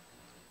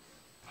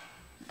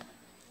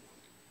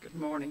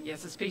morning.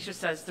 Yes, as Peter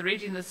says, the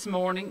reading this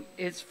morning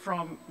is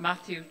from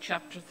Matthew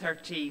chapter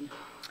 13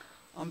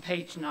 on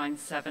page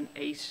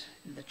 978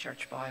 in the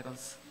Church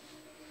Bibles.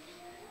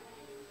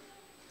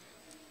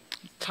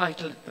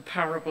 Titled, The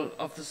Parable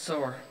of the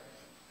Sower.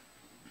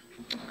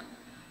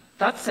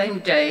 That same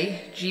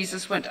day,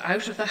 Jesus went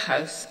out of the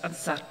house and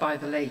sat by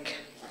the lake.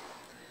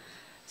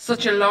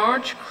 Such a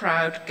large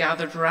crowd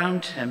gathered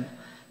round him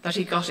that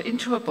he got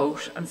into a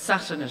boat and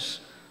sat in it,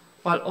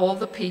 while all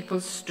the people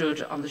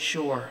stood on the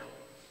shore.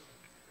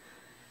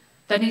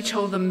 Then he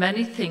told them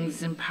many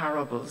things in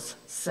parables,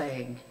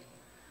 saying,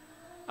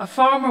 A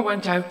farmer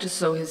went out to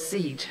sow his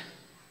seed.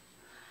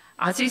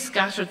 As he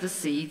scattered the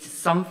seeds,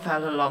 some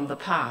fell along the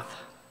path,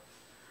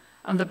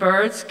 and the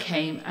birds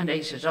came and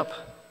ate it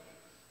up.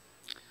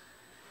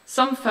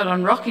 Some fell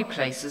on rocky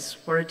places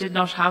where it did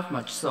not have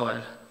much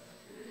soil.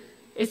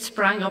 It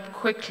sprang up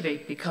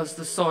quickly because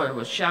the soil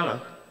was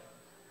shallow.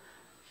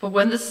 But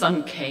when the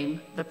sun came,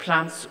 the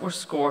plants were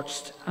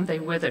scorched and they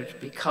withered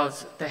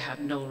because they had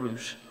no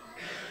root.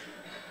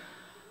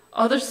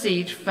 Other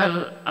seed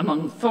fell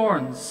among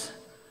thorns,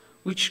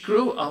 which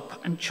grew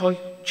up and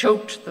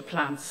choked the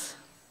plants.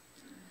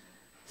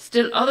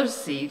 Still other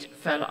seed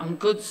fell on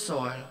good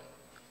soil,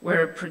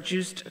 where it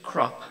produced a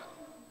crop,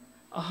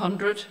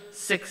 100,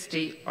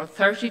 60, or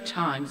 30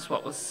 times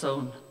what was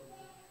sown.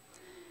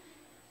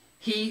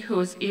 He who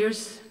has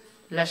ears,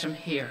 let him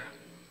hear.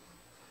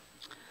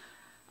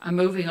 And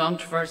moving on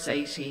to verse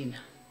 18.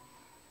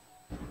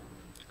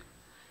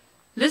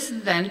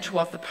 Listen then to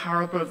what the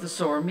parable of the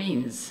sower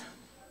means.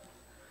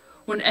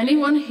 When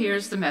anyone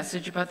hears the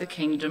message about the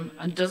kingdom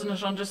and does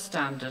not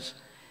understand it,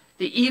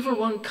 the evil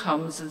one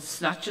comes and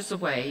snatches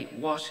away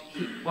what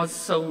was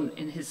sown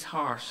in his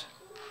heart.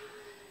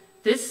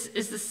 This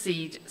is the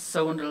seed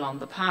sown along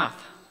the path.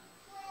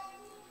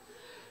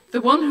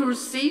 The one who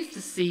receives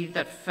the seed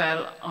that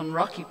fell on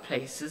rocky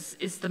places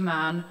is the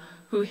man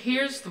who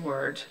hears the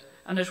word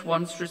and at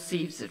once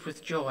receives it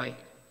with joy.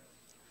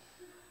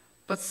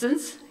 But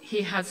since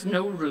he has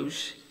no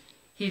root,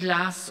 he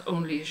lasts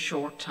only a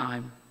short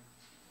time.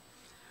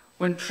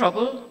 When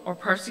trouble or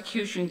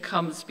persecution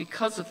comes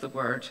because of the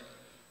word,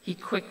 he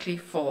quickly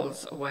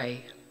falls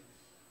away.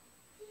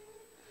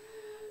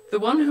 The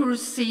one who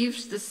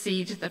receives the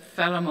seed that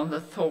fell among the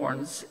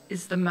thorns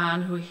is the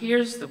man who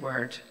hears the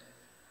word,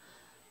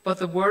 but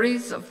the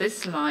worries of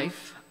this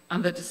life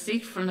and the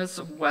deceitfulness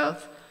of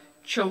wealth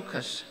choke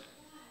it,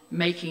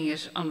 making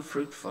it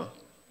unfruitful.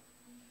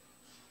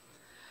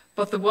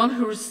 But the one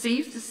who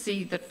receives the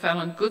seed that fell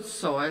on good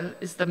soil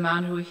is the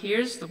man who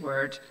hears the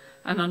word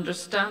and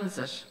understands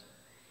it.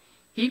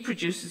 He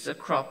produces a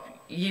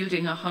crop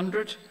yielding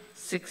 100,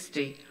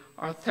 60,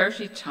 or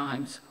 30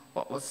 times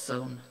what was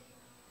sown.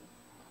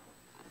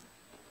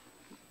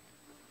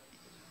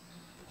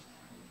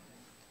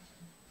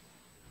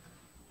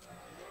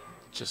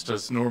 Just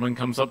as Norman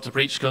comes up to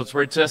preach God's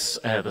word to us,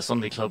 the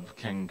Sunday Club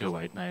can go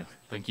out now.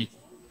 Thank you.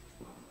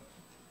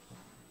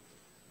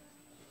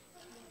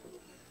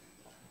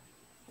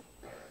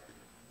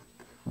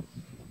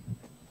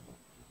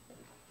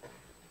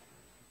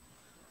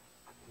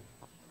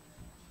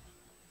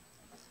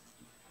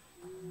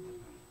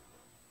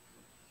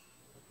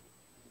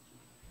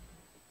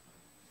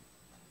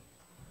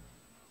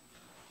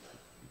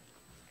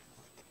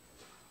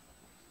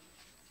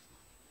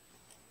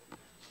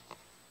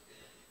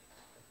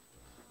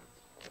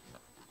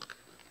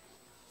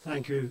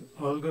 Thank you,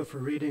 Olga, for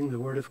reading the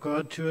Word of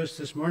God to us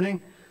this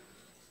morning.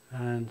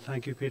 And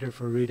thank you, Peter,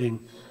 for reading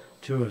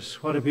to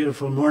us. What a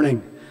beautiful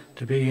morning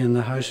to be in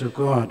the house of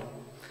God.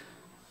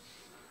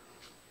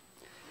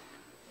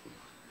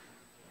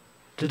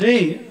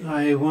 Today,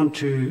 I want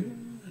to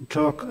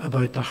talk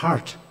about the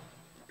heart.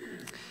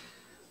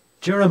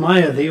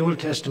 Jeremiah, the Old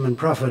Testament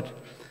prophet,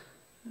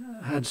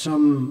 had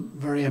some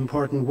very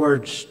important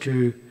words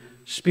to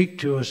speak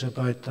to us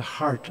about the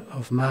heart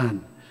of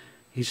man.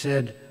 He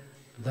said,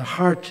 "The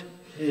heart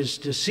is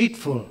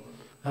deceitful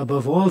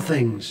above all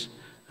things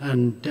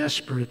and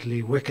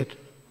desperately wicked."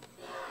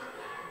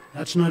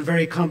 That's not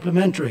very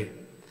complimentary.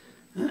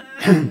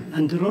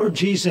 And the Lord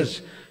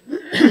Jesus,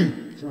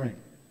 the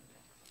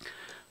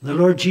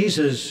Lord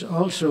Jesus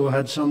also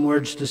had some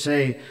words to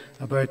say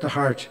about the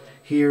heart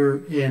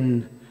here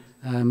in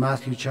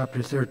Matthew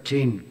chapter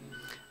 13,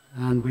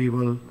 and we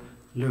will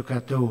look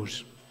at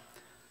those.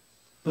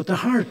 But the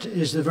heart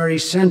is the very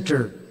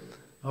center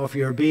of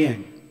your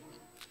being,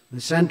 the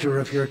center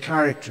of your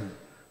character,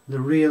 the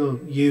real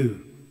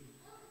you.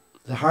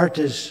 The heart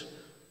is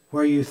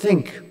where you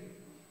think,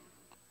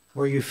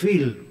 where you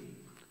feel,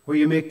 where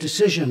you make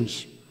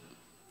decisions.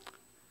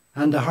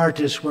 And the heart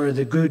is where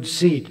the good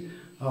seed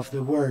of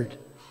the word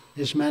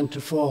is meant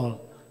to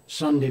fall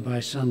Sunday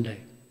by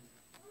Sunday.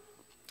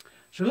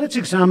 So let's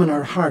examine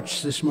our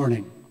hearts this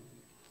morning.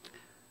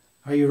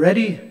 Are you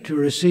ready to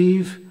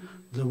receive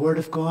the word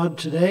of God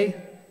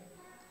today?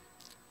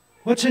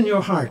 What's in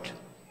your heart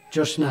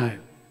just now?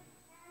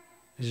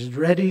 Is it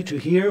ready to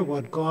hear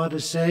what God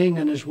is saying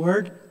in his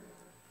word?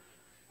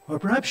 Or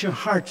perhaps your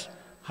heart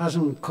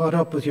hasn't caught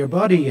up with your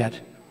body yet,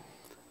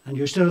 and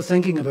you're still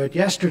thinking about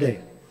yesterday,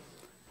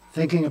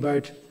 thinking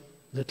about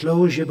the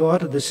clothes you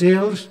bought at the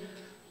sales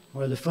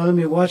or the film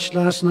you watched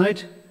last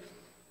night.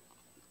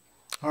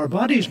 Our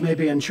bodies may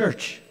be in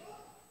church,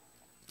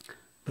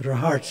 but our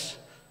hearts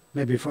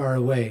may be far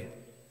away,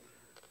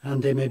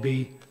 and they may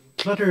be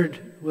cluttered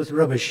with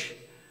rubbish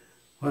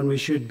when we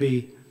should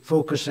be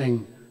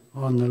focusing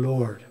on the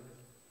Lord.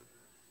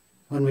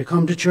 When we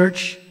come to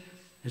church,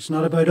 it's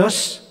not about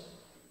us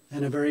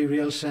in a very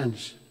real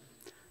sense.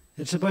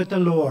 It's about the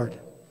Lord.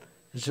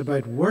 It's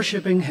about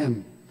worshipping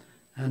Him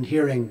and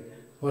hearing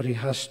what He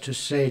has to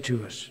say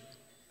to us.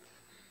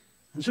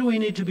 And so we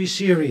need to be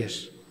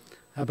serious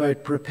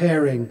about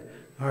preparing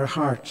our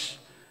hearts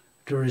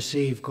to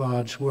receive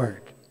God's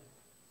word.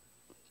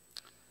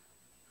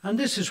 And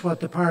this is what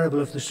the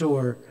parable of the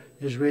sower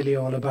is really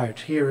all about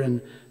here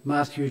in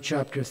Matthew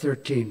chapter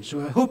 13.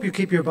 So I hope you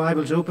keep your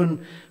Bibles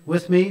open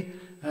with me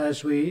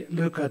as we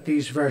look at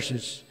these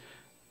verses,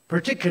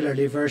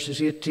 particularly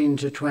verses 18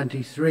 to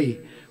 23,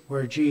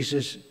 where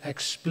Jesus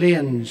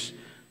explains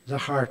the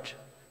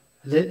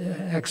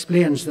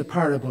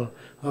parable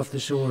of the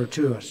sower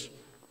to us.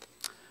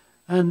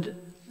 And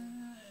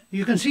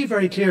you can see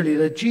very clearly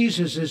that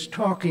Jesus is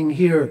talking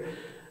here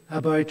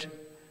about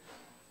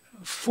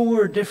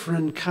 4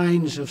 different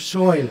kinds of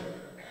soil,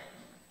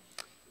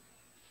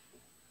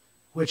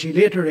 which he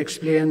later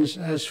explains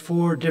as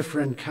 4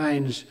 different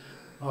kinds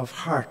of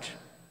heart.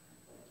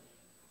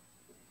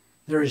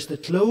 There is the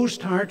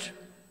closed heart,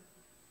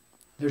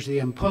 there's the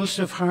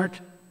impulsive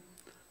heart,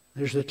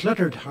 there's the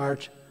cluttered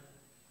heart,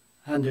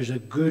 and there's a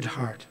good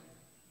heart.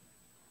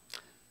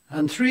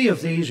 And 3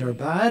 of these are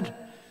bad,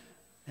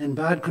 in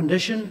bad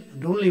condition,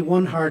 and only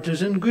 1 heart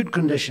is in good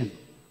condition.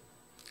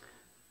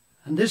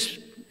 And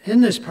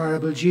in this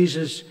parable,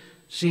 Jesus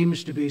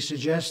seems to be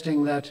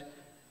suggesting that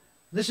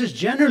this is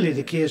generally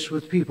the case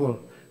with people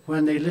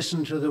when they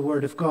listen to the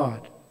Word of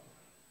God.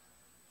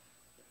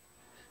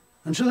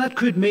 And so that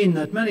could mean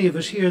that many of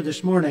us here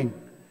this morning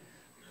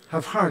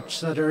have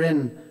hearts that are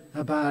in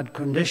a bad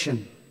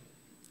condition.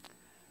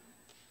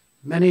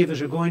 Many of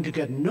us are going to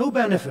get no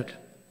benefit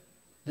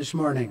this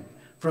morning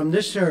from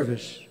this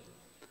service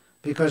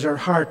because our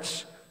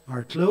hearts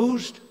are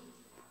closed,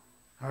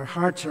 our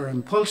hearts are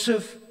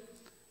impulsive,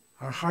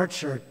 our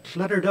hearts are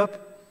cluttered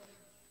up.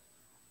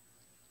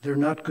 They're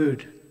not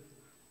good.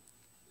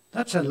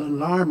 That's an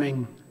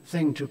alarming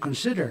thing to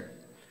consider,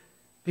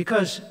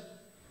 because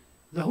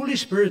the Holy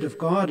Spirit of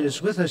God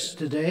is with us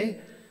today,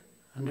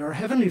 and our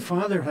Heavenly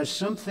Father has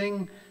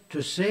something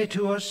to say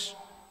to us,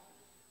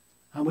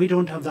 and we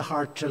don't have the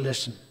heart to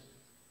listen.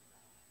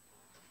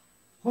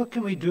 What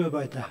can we do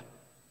about that?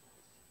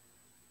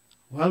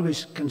 Well, we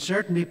can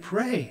certainly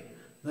pray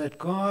that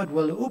God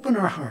will open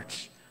our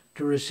hearts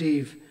to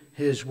receive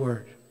His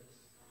word.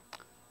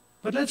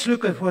 But let's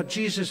look at what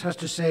Jesus has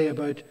to say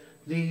about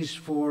these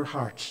 4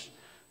 hearts.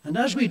 And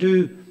as we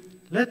do,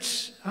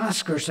 let's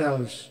ask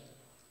ourselves,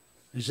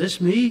 is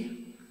this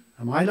me?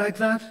 Am I like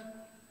that?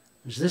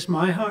 Is this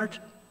my heart?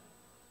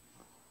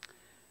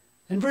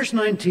 In verse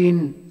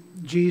 19,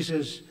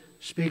 Jesus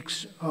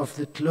speaks of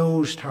the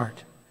closed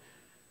heart.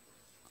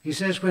 He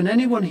says, when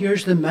anyone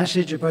hears the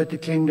message about the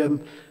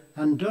kingdom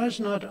and does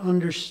not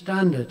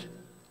understand it,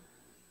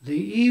 the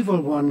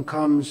evil one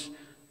comes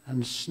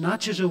and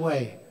snatches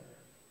away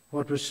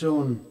what was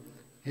sown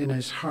in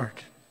his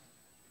heart.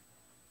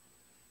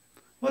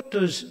 What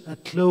does a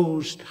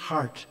closed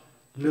heart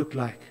look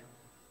like?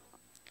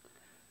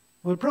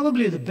 Well,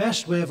 probably the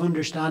best way of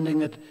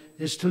understanding it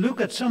is to look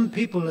at some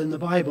people in the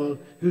Bible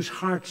whose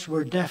hearts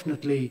were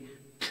definitely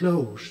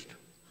closed.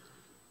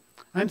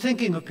 I'm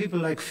thinking of people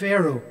like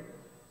Pharaoh,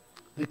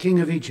 the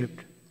king of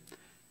Egypt.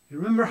 You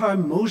remember how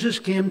Moses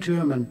came to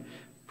him and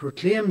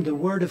proclaimed the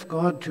word of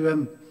God to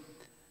him?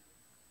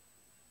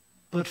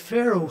 But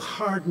Pharaoh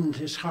hardened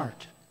his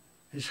heart.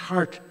 His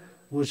heart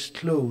was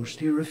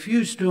closed. He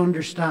refused to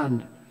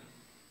understand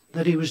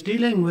that he was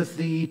dealing with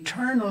the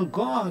eternal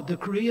God, the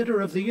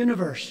creator of the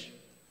universe.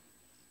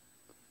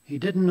 He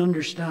didn't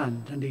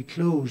understand, and he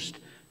closed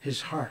his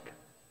heart.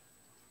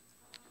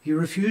 He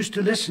refused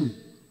to listen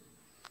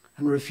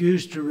and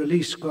refused to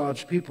release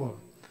God's people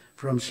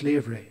from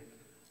slavery.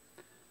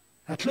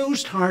 A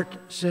closed heart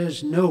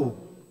says no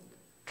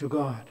to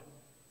God.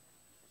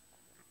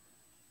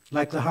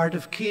 Like the heart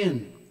of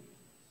Cain,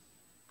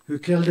 who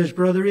killed his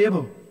brother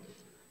Abel.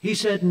 He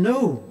said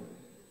no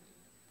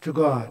to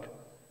God.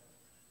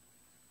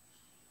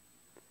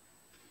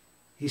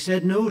 He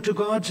said no to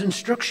God's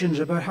instructions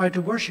about how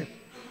to worship.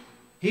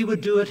 He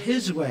would do it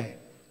his way.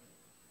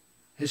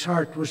 His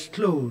heart was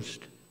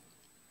closed.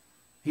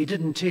 He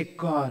didn't take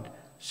God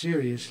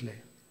seriously.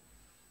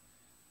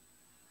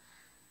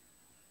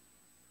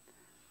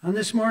 And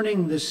this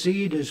morning the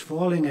seed is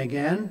falling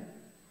again,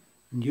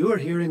 and you are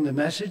hearing the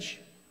message.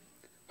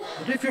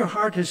 But if your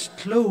heart is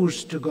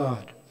closed to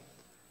God,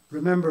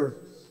 remember,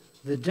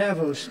 the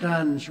devil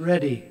stands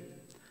ready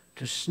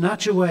to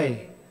snatch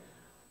away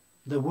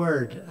the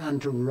word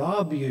and to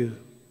rob you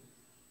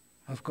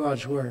of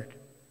God's word.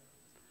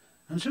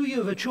 And so you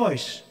have a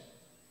choice.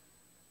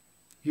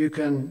 You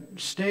can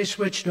stay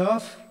switched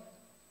off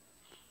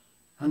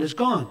and it's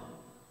gone.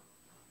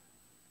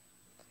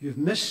 you've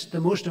missed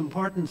the most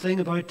important thing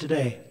about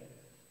today.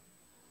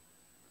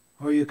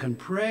 Or you can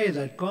pray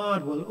that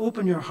God will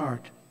open your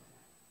heart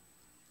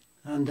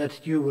and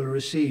that you will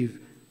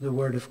receive the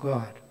Word of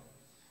God.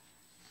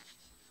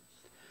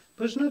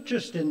 But it's not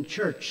just in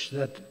church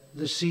that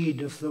the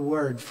seed of the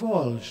Word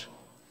falls.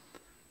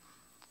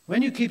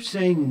 When you keep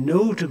saying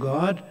no to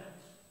God,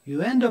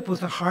 you end up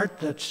with a heart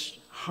that's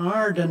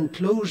hard and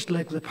closed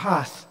like the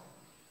path,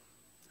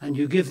 and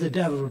you give the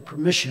devil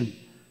permission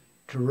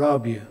to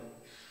rob you.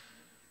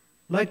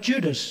 Like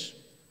Judas,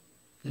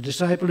 the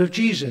disciple of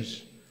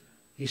Jesus.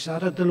 He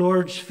sat at the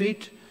Lord's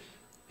feet.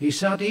 He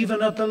sat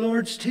even at the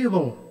Lord's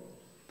table.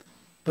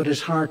 But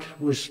his heart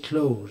was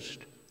closed.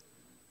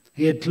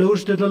 He had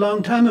closed it a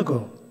long time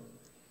ago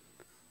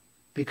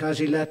because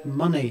he let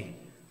money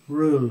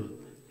rule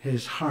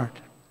his heart.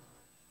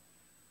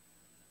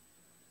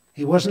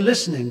 He wasn't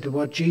listening to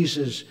what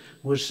Jesus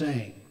was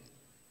saying.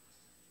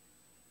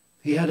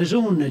 He had his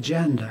own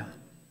agenda.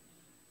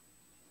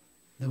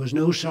 There was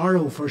no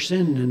sorrow for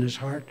sin in his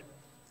heart.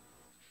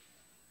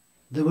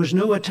 There was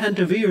no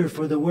attentive ear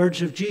for the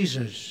words of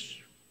Jesus.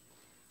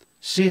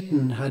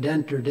 Satan had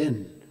entered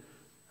in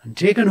and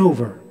taken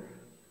over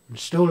and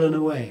stolen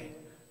away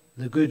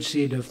the good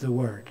seed of the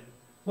word.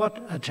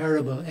 What a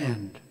terrible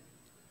end.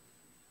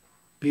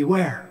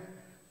 Beware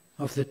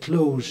of the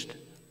closed,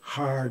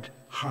 hard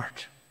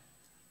heart.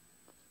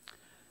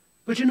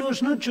 But you know,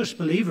 it's not just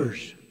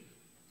believers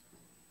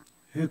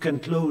who can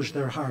close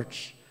their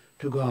hearts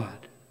to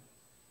God.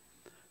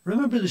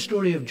 Remember the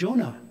story of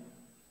Jonah.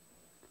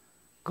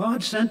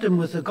 God sent him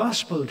with the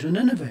gospel to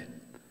Nineveh,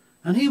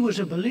 and he was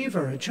a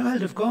believer, a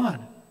child of God.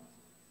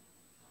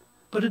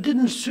 But it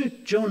didn't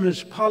suit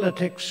Jonah's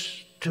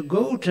politics to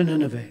go to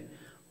Nineveh.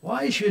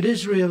 Why should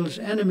Israel's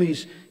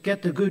enemies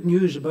get the good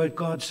news about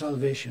God's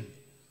salvation?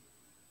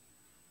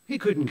 He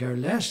couldn't care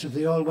less if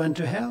they all went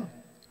to hell.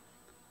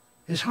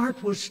 His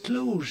heart was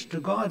closed to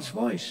God's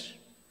voice,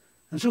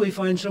 and so he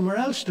found somewhere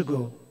else to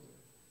go.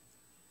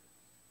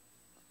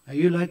 Are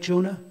you like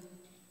Jonah?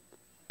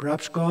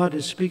 Perhaps God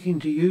is speaking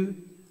to you.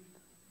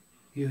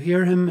 You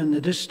hear him in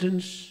the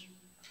distance,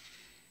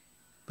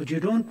 but you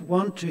don't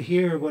want to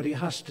hear what he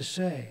has to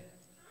say.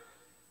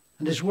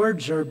 And his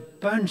words are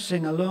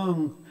bouncing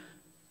along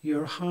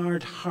your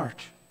hard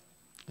heart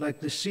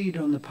like the seed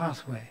on the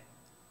pathway.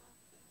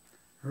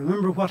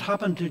 Remember what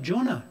happened to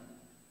Jonah.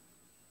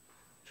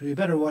 So you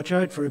better watch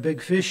out for a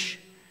big fish.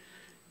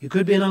 You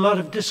could be in a lot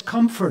of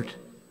discomfort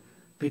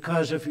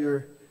because of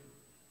your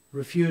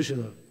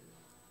refusal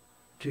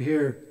to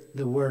hear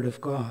the word of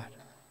God.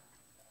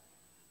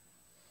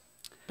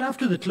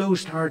 After the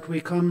closed heart, we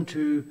come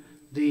to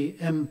the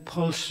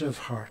impulsive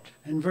heart.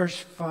 In verse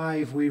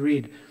 5 we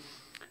read,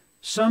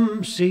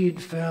 "Some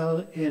seed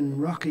fell in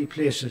rocky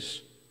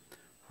places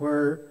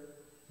where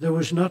there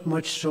was not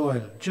much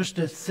soil, just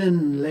a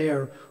thin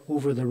layer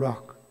over the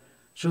rock.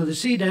 So the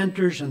seed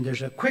enters and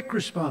there's a quick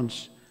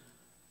response,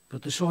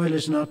 but the soil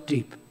is not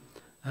deep.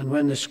 And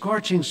when the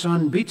scorching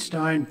sun beats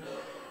down,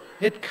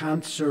 it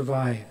can't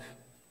survive."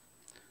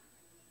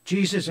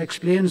 Jesus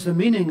explains the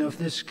meaning of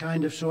this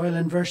kind of soil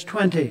in verse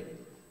 20.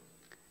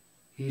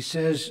 He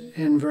says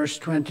in verse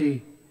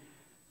 20,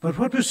 "But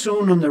what was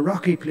sown on the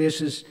rocky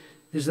places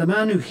is the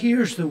man who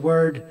hears the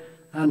word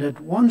and at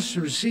once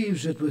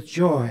receives it with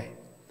joy.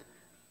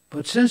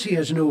 But since he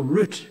has no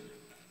root,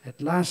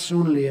 it lasts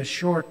only a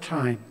short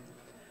time.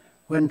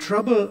 When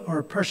trouble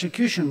or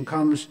persecution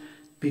comes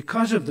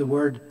because of the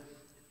word,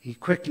 he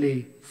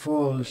quickly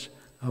falls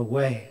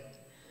away."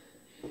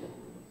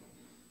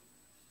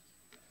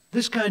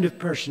 This kind of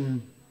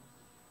person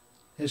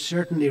is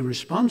certainly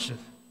responsive,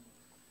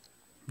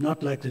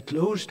 not like the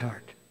closed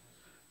heart.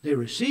 They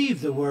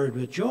receive the word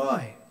with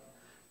joy.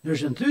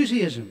 There's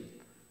enthusiasm.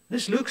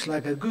 This looks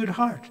like a good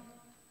heart,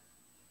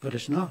 but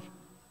it's not.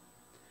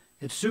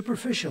 It's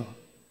superficial.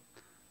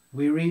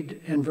 We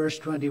read in verse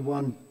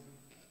 21,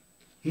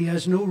 "He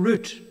has no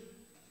root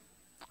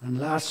and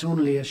lasts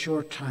only a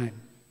short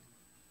time."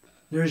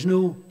 There is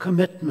no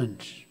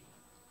commitment.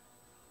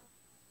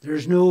 There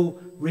is no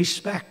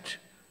respect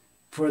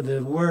for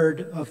the word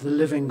of the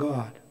living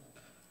God.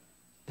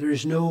 There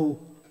is no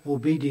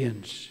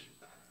obedience.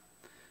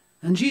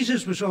 And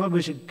Jesus was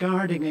always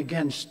guarding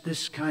against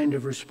this kind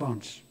of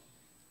response.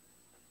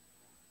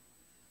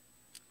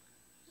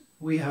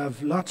 We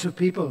have lots of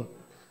people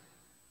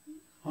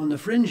on the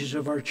fringes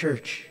of our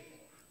church,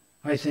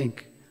 I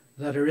think,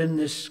 that are in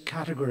this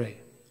category.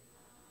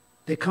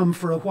 They come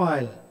for a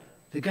while.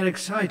 They get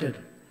excited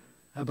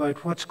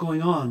about what's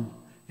going on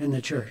in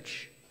the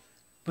church.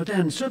 But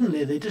then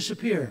suddenly they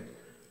disappear.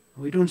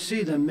 We don't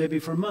see them maybe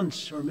for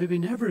months or maybe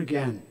never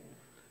again.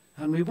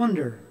 And we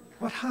wonder,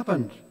 what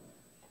happened?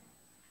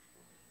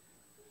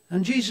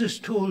 And Jesus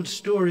told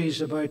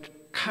stories about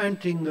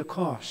counting the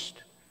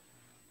cost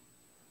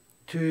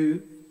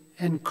to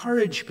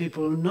encourage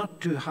people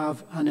not to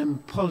have an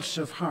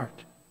impulsive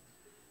heart.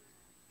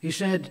 He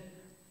said,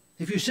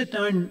 if you sit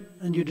down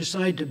and you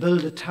decide to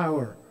build a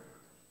tower,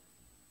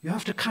 you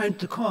have to count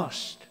the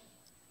cost.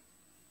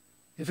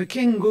 If a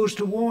king goes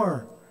to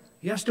war,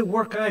 He has to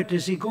work out,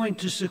 is he going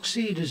to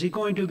succeed? Is he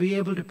going to be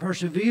able to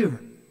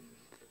persevere?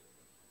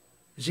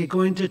 Is he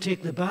going to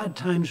take the bad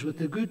times with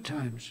the good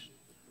times?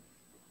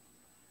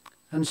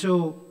 And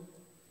so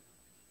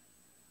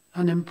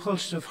an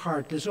impulsive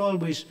heart is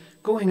always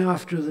going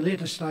after the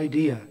latest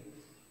idea.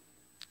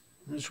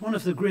 And it's one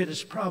of the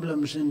greatest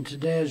problems in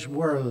today's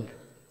world,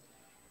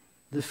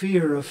 the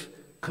fear of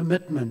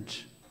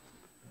commitment,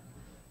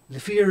 the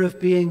fear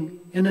of being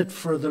in it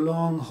for the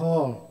long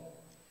haul.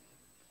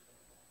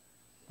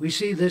 We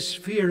see this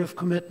fear of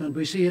commitment.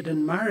 We see it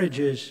in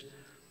marriages.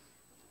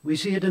 We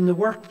see it in the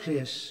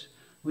workplace.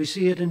 We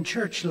see it in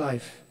church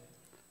life.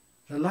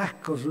 The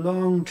lack of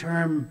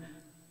long-term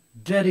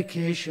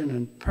dedication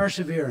and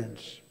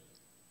perseverance.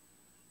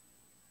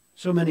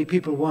 So many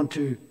people want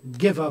to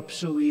give up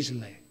so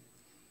easily.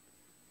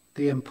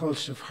 The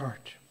impulsive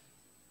heart.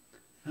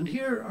 And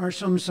here are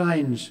some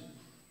signs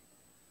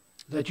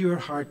that your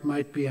heart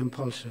might be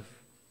impulsive.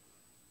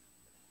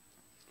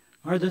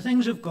 Are the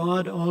things of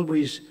God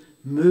always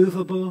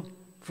movable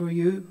for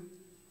you?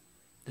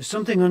 There's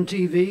something on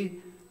TV,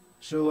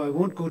 so I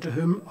won't go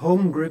to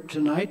home group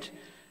tonight.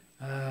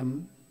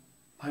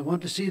 I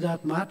want to see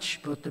that match,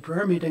 but the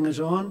prayer meeting is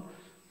on.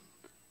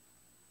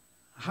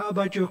 How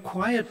about your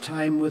quiet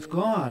time with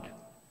God?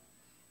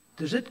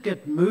 Does it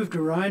get moved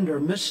around or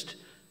missed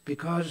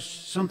because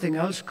something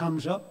else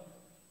comes up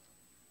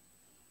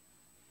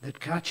that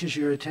catches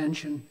your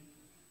attention?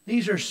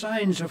 These are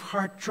signs of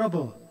heart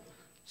trouble,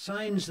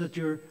 signs that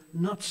you're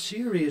not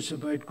serious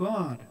about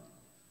God.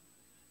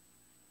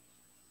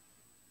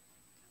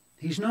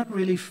 He's not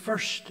really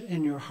first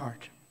in your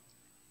heart.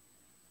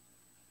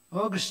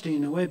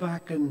 Augustine, way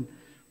back in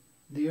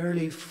the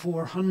early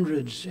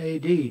 400s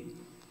AD,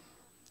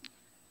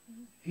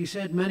 he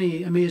said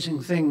many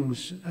amazing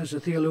things as a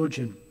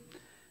theologian.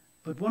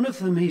 But one of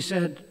them he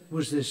said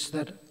was this,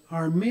 that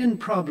our main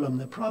problem,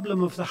 the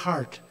problem of the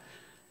heart,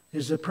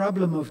 is the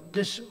problem of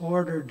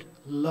disordered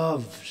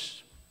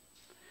loves.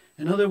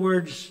 In other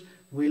words,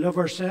 we love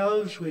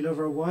ourselves, we love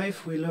our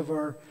wife, we love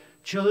our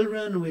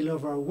children, we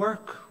love our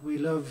work, we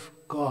love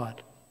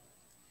God.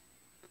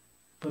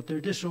 But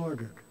they're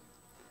disordered.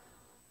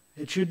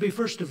 It should be,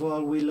 first of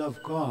all, we love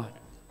God.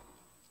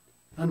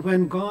 And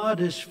when God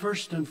is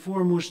first and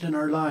foremost in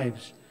our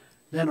lives,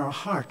 then our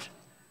heart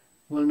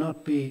will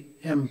not be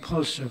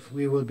impulsive.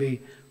 We will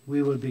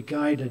be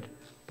guided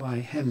by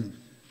Him.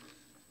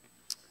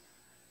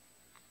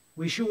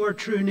 We show our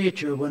true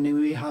nature when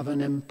we have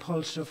an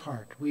impulsive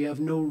heart. We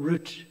have no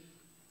root.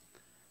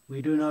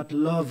 We do not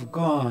love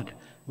God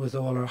with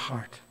all our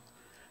heart.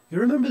 You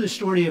remember the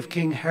story of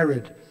King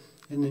Herod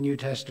in the New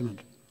Testament.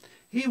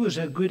 He was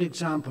a good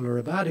example, or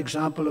a bad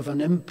example, of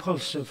an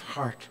impulsive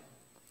heart.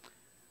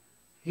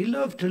 He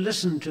loved to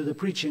listen to the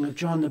preaching of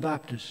John the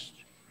Baptist.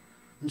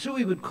 And so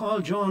he would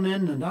call John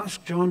in and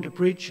ask John to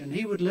preach, and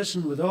he would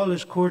listen with all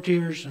his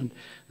courtiers, and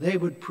they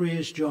would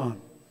praise John.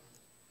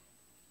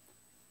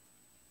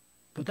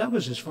 But that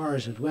was as far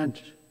as it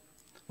went.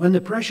 When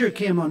the pressure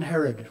came on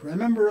Herod,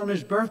 remember on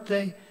his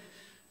birthday,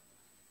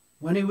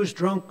 when he was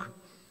drunk,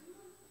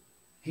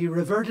 he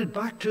reverted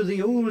back to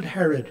the old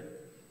Herod.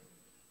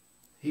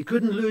 He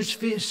couldn't lose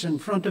face in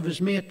front of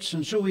his mates,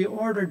 and so he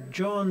ordered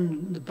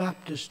John the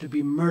Baptist to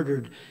be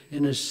murdered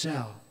in his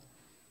cell,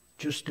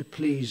 just to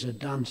please a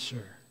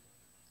dancer.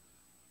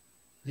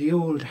 The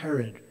old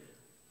Herod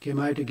came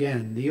out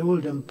again, the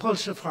old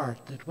impulsive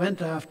heart that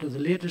went after the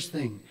latest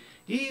thing,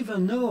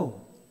 even though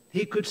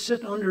he could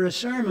sit under a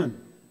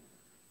sermon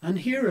and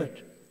hear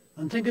it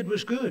and think it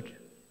was good.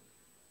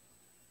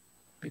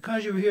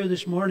 Because you're here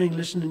this morning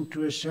listening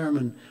to a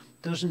sermon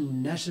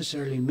doesn't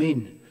necessarily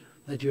mean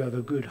that you have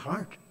a good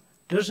heart.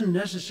 Doesn't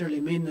necessarily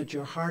mean that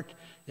your heart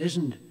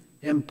isn't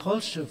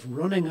impulsive,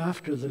 running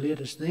after the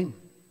latest thing.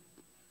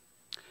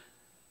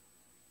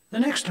 The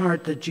next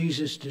heart that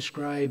Jesus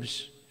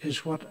describes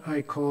is what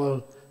I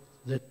call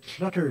the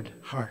cluttered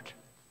heart.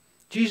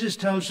 Jesus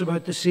tells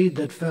about the seed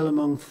that fell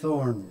among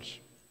thorns.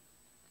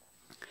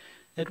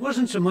 It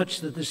wasn't so much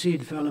that the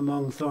seed fell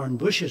among thorn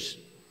bushes.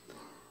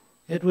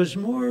 It was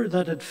more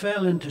that it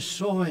fell into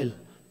soil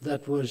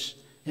that was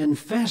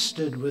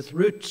infested with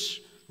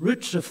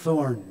roots of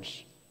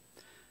thorns.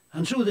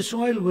 And so the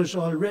soil was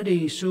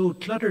already so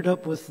cluttered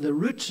up with the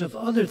roots of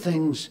other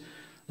things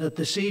that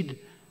the seed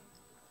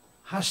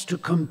has to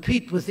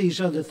compete with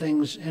these other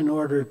things in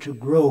order to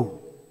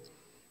grow.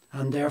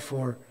 And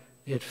therefore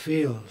it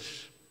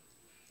fails.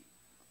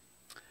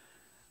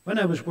 When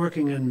I was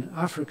working in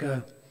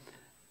Africa,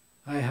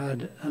 I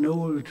had an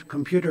old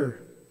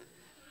computer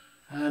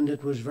and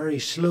it was very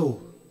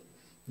slow.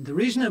 The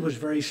reason it was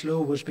very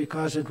slow was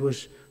because it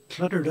was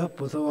cluttered up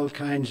with all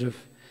kinds of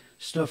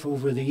stuff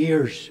over the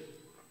years.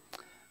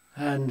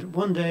 And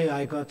one day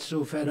I got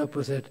so fed up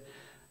with it,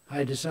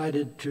 I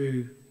decided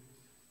to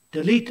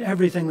delete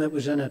everything that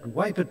was in it,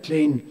 wipe it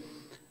clean,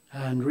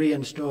 and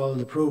reinstall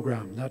the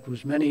program. That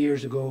was many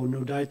years ago.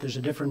 No doubt there's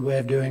a different way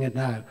of doing it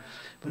now.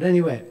 But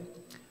anyway,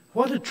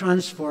 what a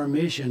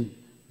transformation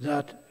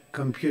that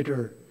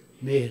computer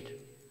made.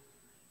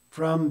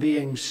 From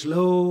being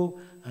slow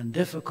and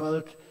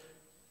difficult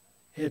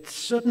it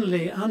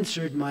suddenly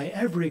answered my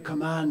every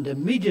command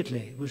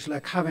immediately. It was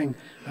like having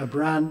a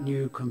brand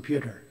new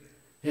computer.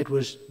 It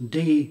was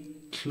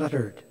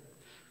decluttered.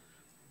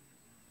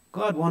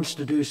 God wants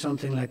to do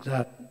something like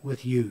that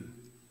with you.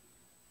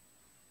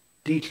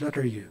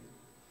 Declutter you.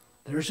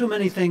 There are so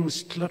many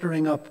things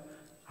cluttering up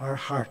our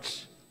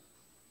hearts.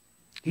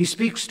 He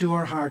speaks to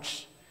our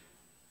hearts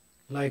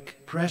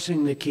like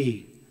pressing the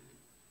key,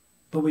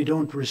 but we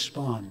don't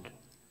respond,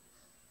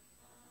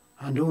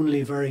 and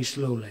only very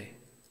slowly.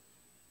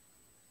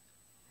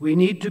 We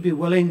need to be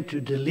willing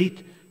to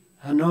delete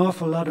an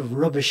awful lot of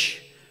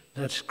rubbish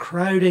that's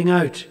crowding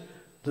out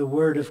the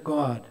Word of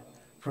God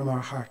from our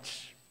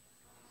hearts.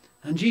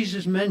 And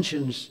Jesus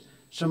mentions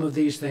some of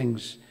these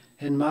things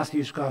in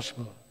Matthew's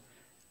Gospel.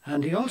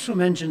 And he also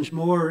mentions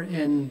more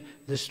in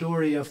the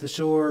story of the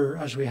sower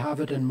as we have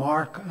it in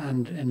Mark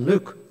and in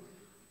Luke.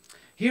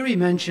 Here he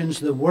mentions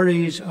the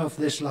worries of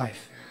this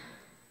life.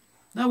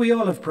 Now we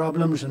all have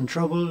problems and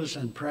troubles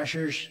and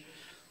pressures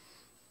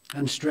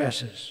and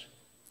stresses.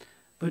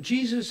 But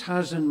Jesus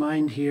has in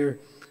mind here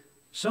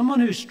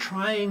someone who's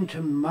trying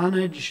to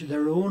manage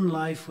their own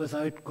life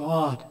without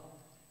God.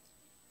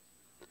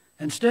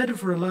 Instead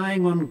of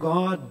relying on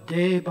God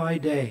day by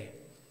day,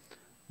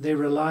 they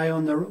rely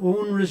on their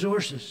own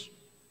resources.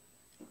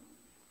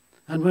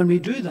 And when we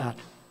do that,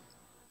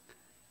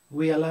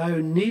 we allow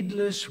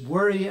needless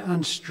worry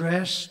and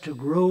stress to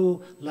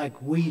grow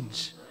like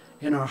weeds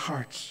in our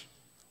hearts,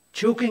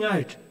 choking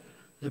out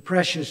the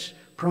precious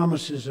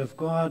promises of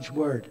God's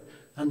Word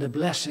and the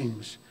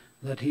blessings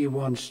that He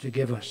wants to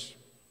give us.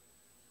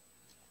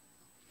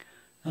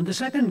 And the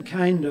second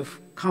kind of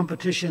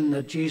competition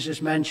that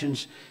Jesus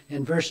mentions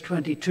in verse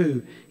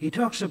 22, he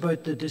talks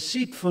about the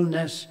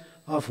deceitfulness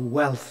of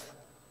wealth.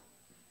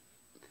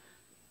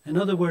 In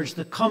other words,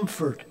 the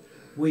comfort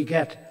we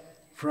get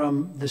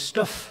from the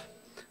stuff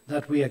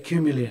that we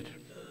accumulate.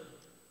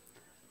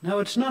 Now,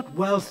 it's not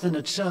wealth in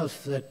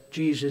itself that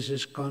Jesus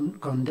is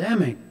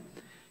condemning.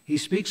 He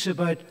speaks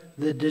about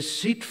the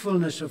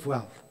deceitfulness of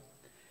wealth.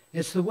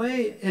 It's the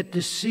way it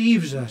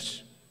deceives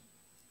us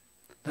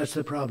that's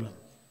the problem.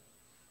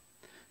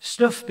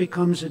 Stuff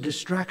becomes a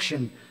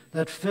distraction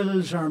that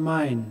fills our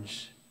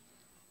minds.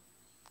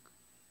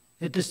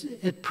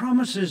 It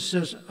promises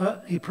us,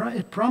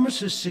 it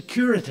promises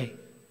security,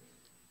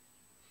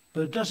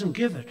 but it doesn't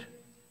give it.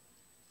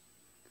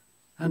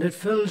 And it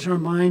fills our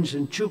minds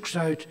and chokes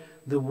out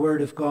the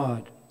Word of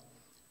God.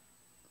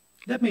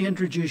 Let me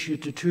introduce you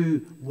to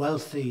two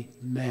wealthy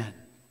men.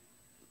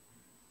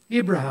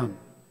 Abraham,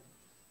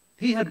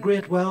 he had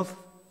great wealth,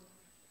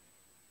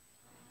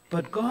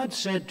 but God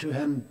said to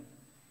him,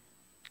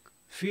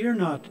 "Fear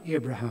not,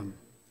 Abraham,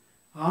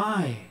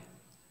 I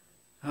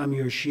am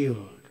your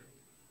shield.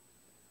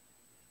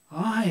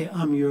 I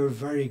am your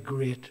very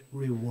great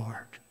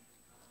reward."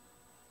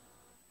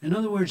 In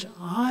other words,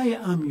 I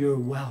am your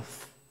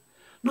wealth,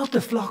 not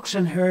the flocks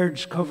and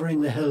herds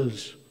covering the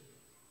hills,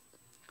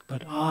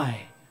 but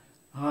I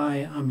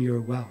am your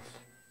wealth.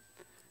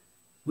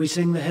 We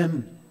sing the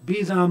hymn,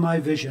 "Be thou my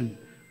vision,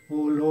 O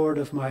Lord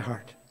of my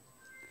heart."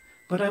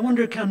 But I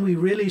wonder, can we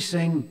really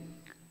sing,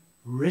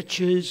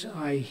 "Riches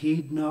I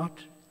heed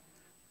not,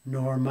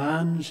 nor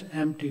man's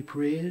empty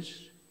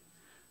praise.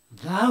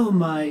 Thou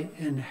my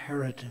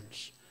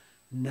inheritance,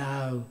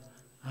 now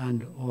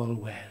and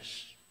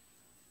always."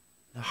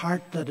 The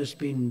heart that has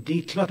been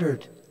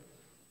decluttered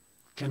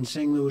can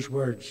sing those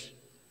words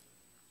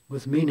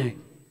with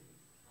meaning.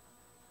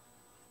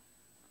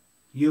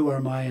 You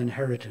are my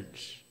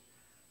inheritance,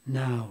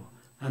 now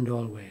and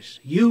always.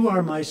 You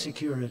are my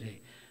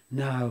security,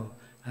 now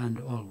and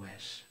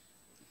always.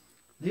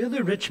 The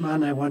other rich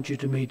man I want you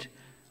to meet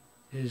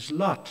is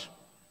Lot,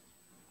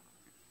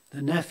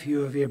 the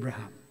nephew of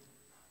Abraham.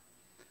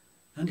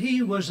 And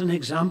he was an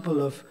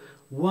example of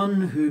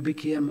one who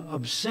became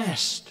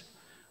obsessed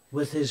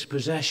with his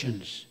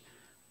possessions.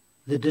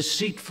 The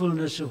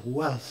deceitfulness of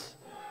wealth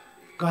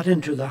got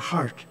into the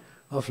heart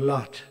of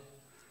Lot,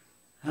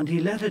 and he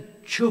let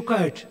it choke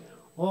out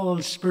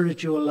all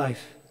spiritual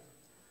life.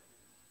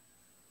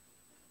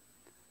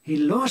 He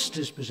lost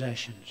his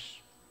possessions,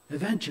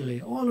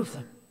 eventually, all of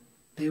them.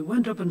 They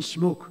went up in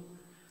smoke,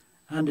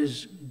 and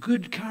his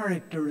good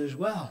character as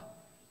well,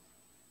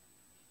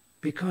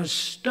 because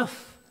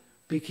stuff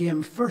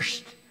became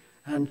first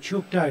and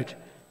choked out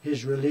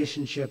his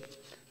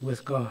relationship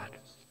with God.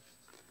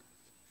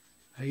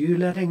 Are you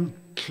letting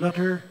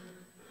clutter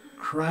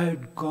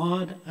crowd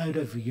God out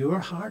of your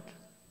heart?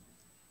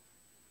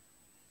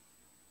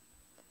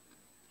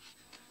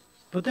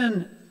 But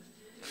then,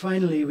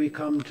 finally, we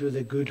come to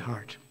the good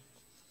heart.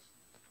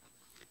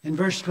 In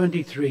verse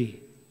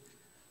 23,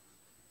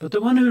 "But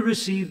the one who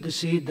received the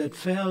seed that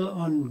fell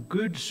on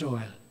good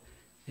soil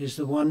is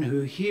the one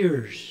who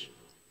hears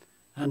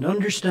and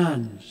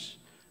understands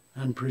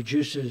and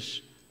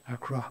produces a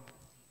crop."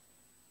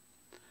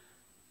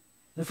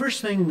 The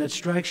first thing that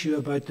strikes you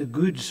about the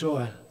good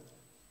soil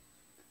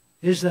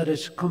is that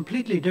it's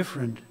completely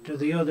different to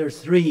the other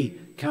three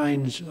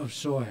kinds of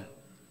soil.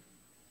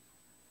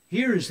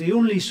 Here is the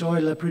only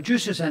soil that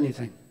produces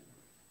anything.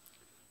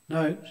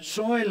 Now,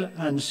 soil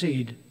and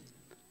seed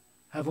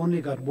have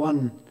only got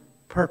one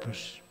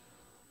purpose,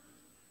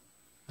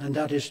 and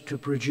that is to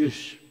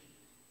produce.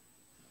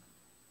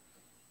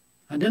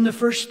 And in the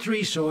first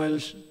three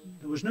soils,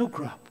 there was no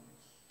crop,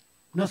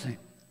 nothing.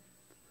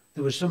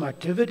 There was some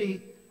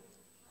activity,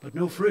 but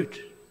no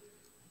fruit,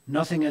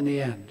 nothing in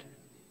the end.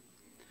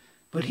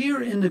 But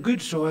here in the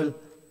good soil,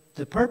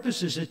 the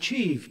purpose is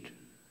achieved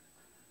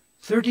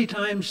 30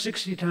 times,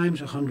 60 times,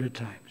 100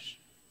 times.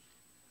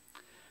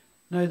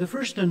 Now, the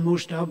first and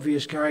most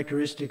obvious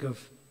characteristic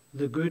of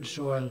the good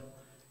soil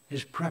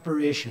is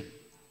preparation.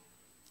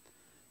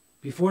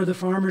 Before the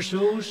farmer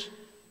sows,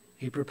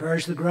 he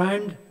prepares the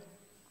ground,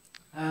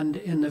 and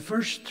in the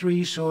first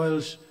three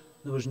soils,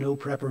 there was no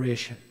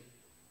preparation.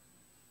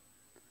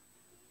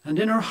 And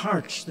in our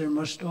hearts, there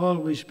must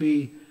always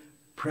be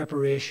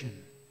preparation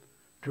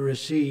to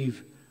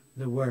receive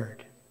the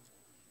word.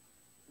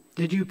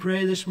 Did you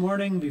pray this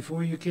morning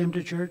before you came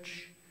to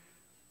church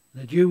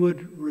that you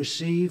would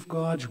receive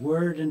God's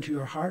word into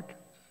your heart?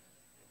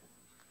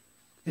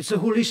 It's the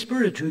Holy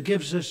Spirit who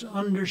gives us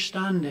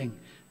understanding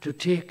to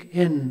take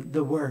in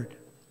the word.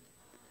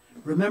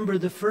 Remember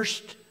the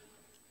first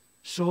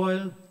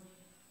soil?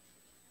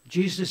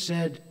 Jesus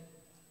said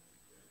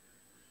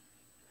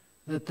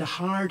that the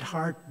hard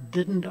heart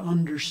didn't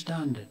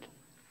understand it.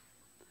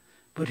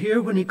 But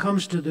here when he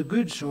comes to the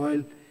good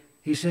soil,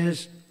 he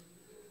says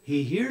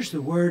he hears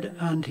the word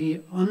and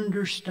he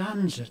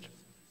understands it.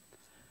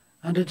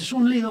 And it is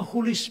only the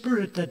Holy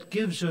Spirit that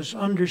gives us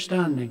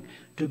understanding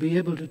to be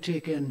able to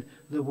take in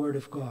the word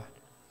of God.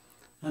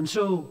 And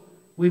so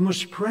we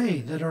must pray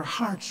that our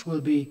hearts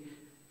will be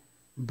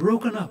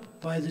broken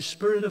up by the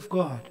Spirit of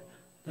God,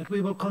 that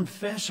we will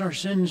confess our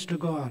sins to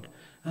God,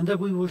 and that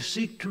we will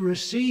seek to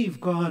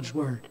receive God's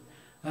word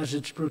as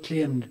it's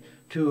proclaimed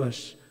to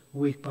us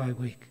week by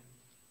week.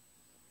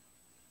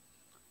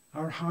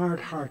 Our hard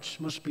hearts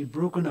must be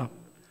broken up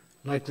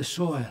like the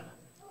soil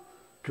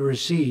to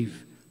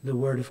receive the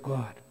word of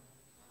God.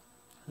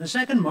 The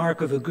second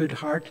mark of a good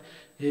heart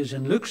is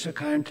in Luke's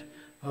account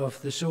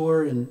of the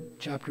sower in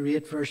chapter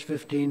 8, verse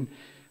 15,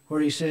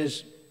 where he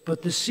says,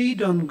 "But the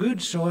seed on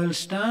good soil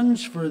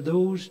stands for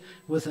those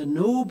with a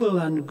noble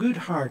and good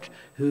heart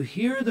who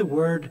hear the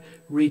word,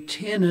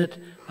 retain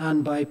it,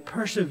 and by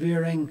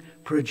persevering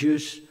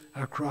produce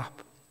a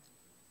crop."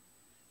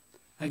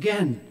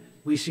 Again,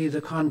 we see the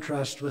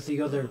contrast with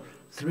the other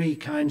three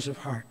kinds of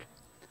heart.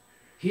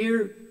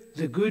 Here,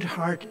 the good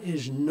heart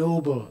is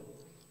noble,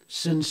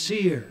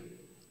 sincere,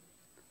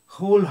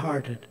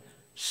 wholehearted,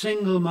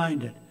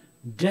 single-minded,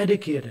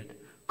 dedicated,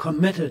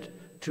 committed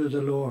to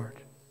the Lord.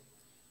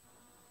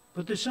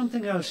 But there's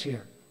something else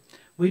here.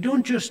 We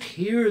don't just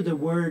hear the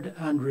word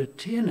and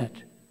retain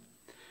it.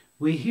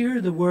 We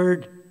hear the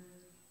word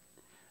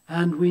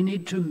and we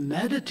need to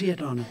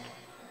meditate on it,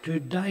 to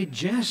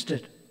digest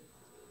it.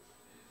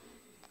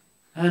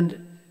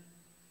 And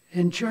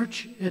in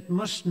church, it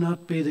must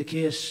not be the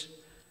case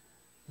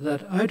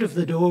that out of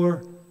the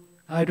door,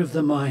 out of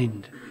the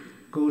mind,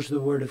 goes the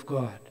word of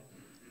God.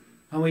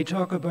 And we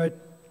talk about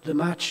the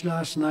match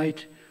last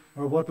night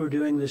or what we're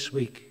doing this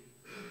week.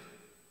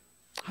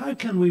 How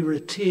can we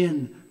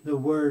retain the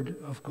word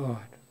of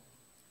God?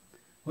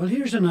 Well,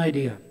 here's an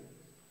idea.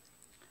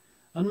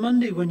 On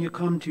Monday, when you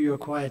come to your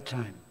quiet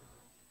time,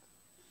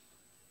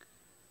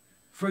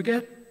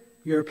 forget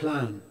your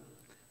plan.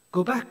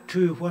 Go back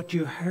to what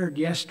you heard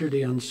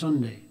yesterday on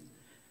Sunday.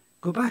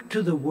 Go back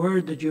to the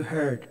word that you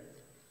heard.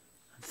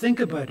 Think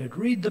about it.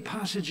 Read the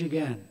passage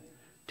again.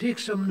 Take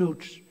some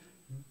notes.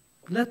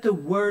 Let the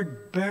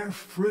word bear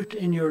fruit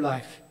in your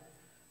life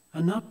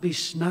and not be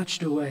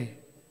snatched away.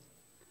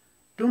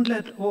 Don't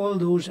let all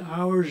those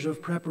hours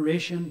of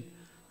preparation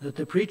that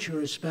the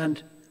preacher has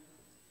spent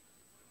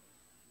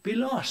be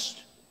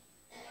lost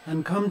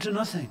and come to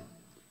nothing.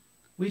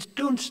 We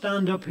don't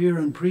stand up here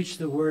and preach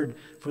the word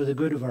for the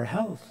good of our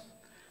health.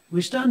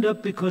 We stand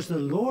up because the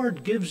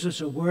Lord gives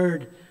us a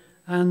word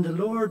and the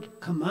Lord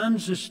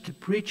commands us to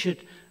preach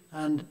it,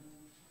 and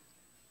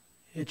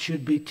it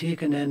should be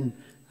taken in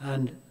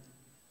and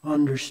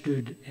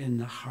understood in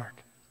the heart.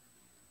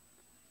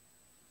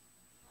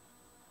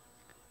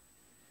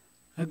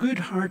 A good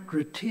heart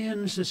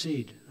retains the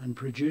seed and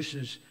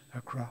produces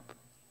a crop.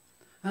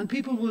 And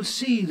people will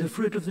see the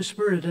fruit of the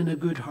Spirit in a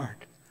good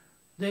heart.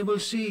 They will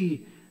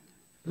see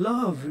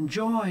love and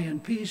joy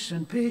and peace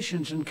and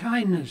patience and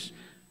kindness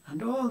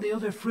and all the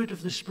other fruit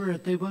of the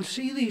Spirit. They will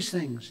see these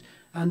things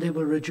and they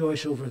will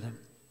rejoice over them.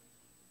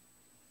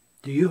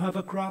 Do you have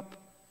a crop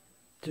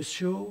to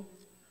show?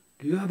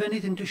 Do you have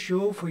anything to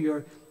show for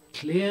your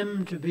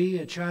claim to be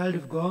a child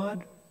of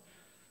God?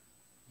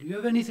 Do you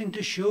have anything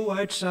to show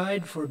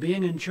outside for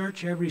being in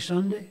church every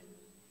Sunday?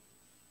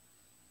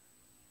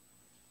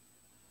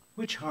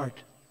 Which heart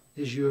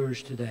is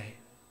yours today?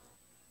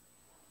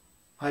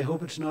 I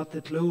hope it's not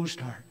the closed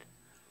heart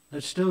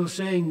that's still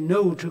saying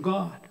no to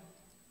God.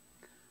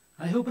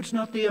 I hope it's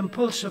not the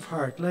impulsive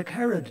heart like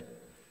Herod.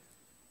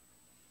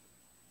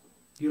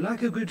 You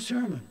like a good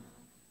sermon,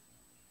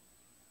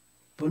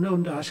 but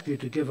don't ask you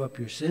to give up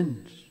your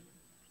sins.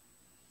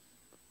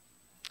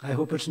 I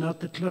hope it's not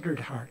the cluttered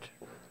heart.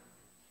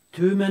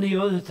 Too many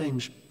other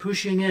things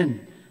pushing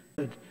in.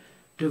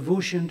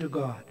 Devotion to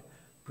God,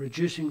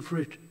 producing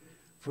fruit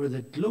for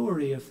the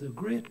glory of the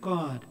great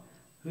God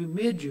who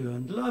made you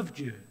and loved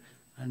you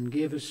and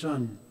gave his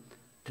Son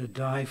to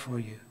die for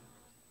you.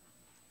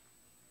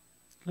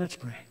 Let's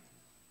pray.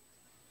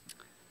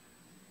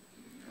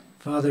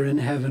 Father in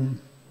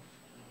heaven,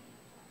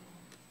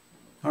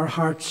 our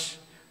hearts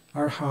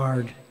are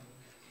hard.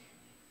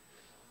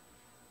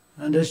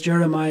 And as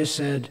Jeremiah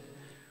said,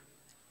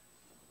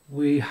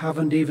 we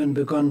haven't even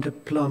begun to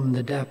plumb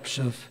the depths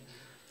of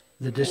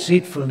the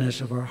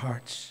deceitfulness of our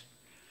hearts.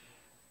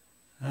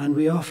 And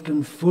we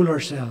often fool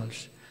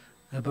ourselves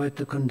about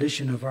the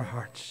condition of our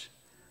hearts.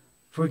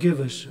 Forgive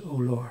us, O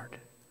Lord.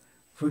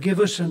 Forgive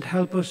us and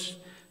help us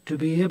to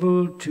be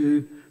able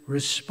to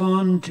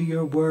respond to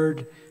your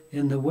word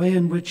in the way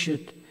in which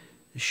it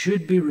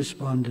should be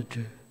responded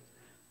to,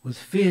 with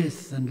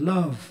faith and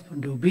love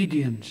and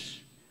obedience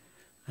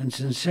and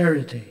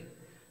sincerity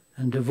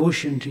and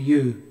devotion to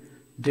you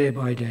day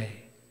by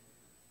day.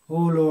 O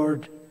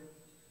Lord,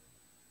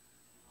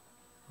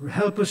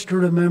 help us to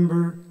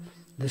remember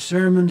the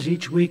sermons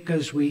each week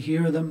as we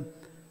hear them.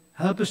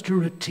 Help us to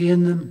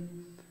retain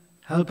them.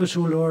 Help us,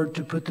 O Lord,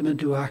 to put them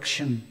into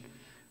action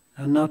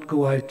and not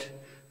go out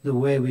the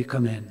way we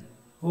come in.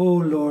 O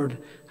Lord,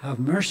 have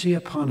mercy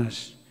upon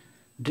us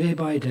day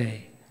by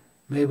day.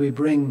 May we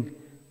bring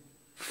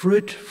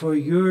fruit for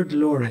your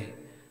glory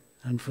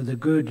and for the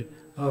good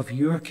of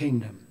your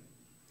kingdom.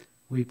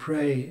 We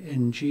pray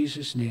in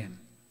Jesus' name.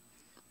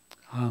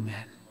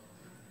 Amen.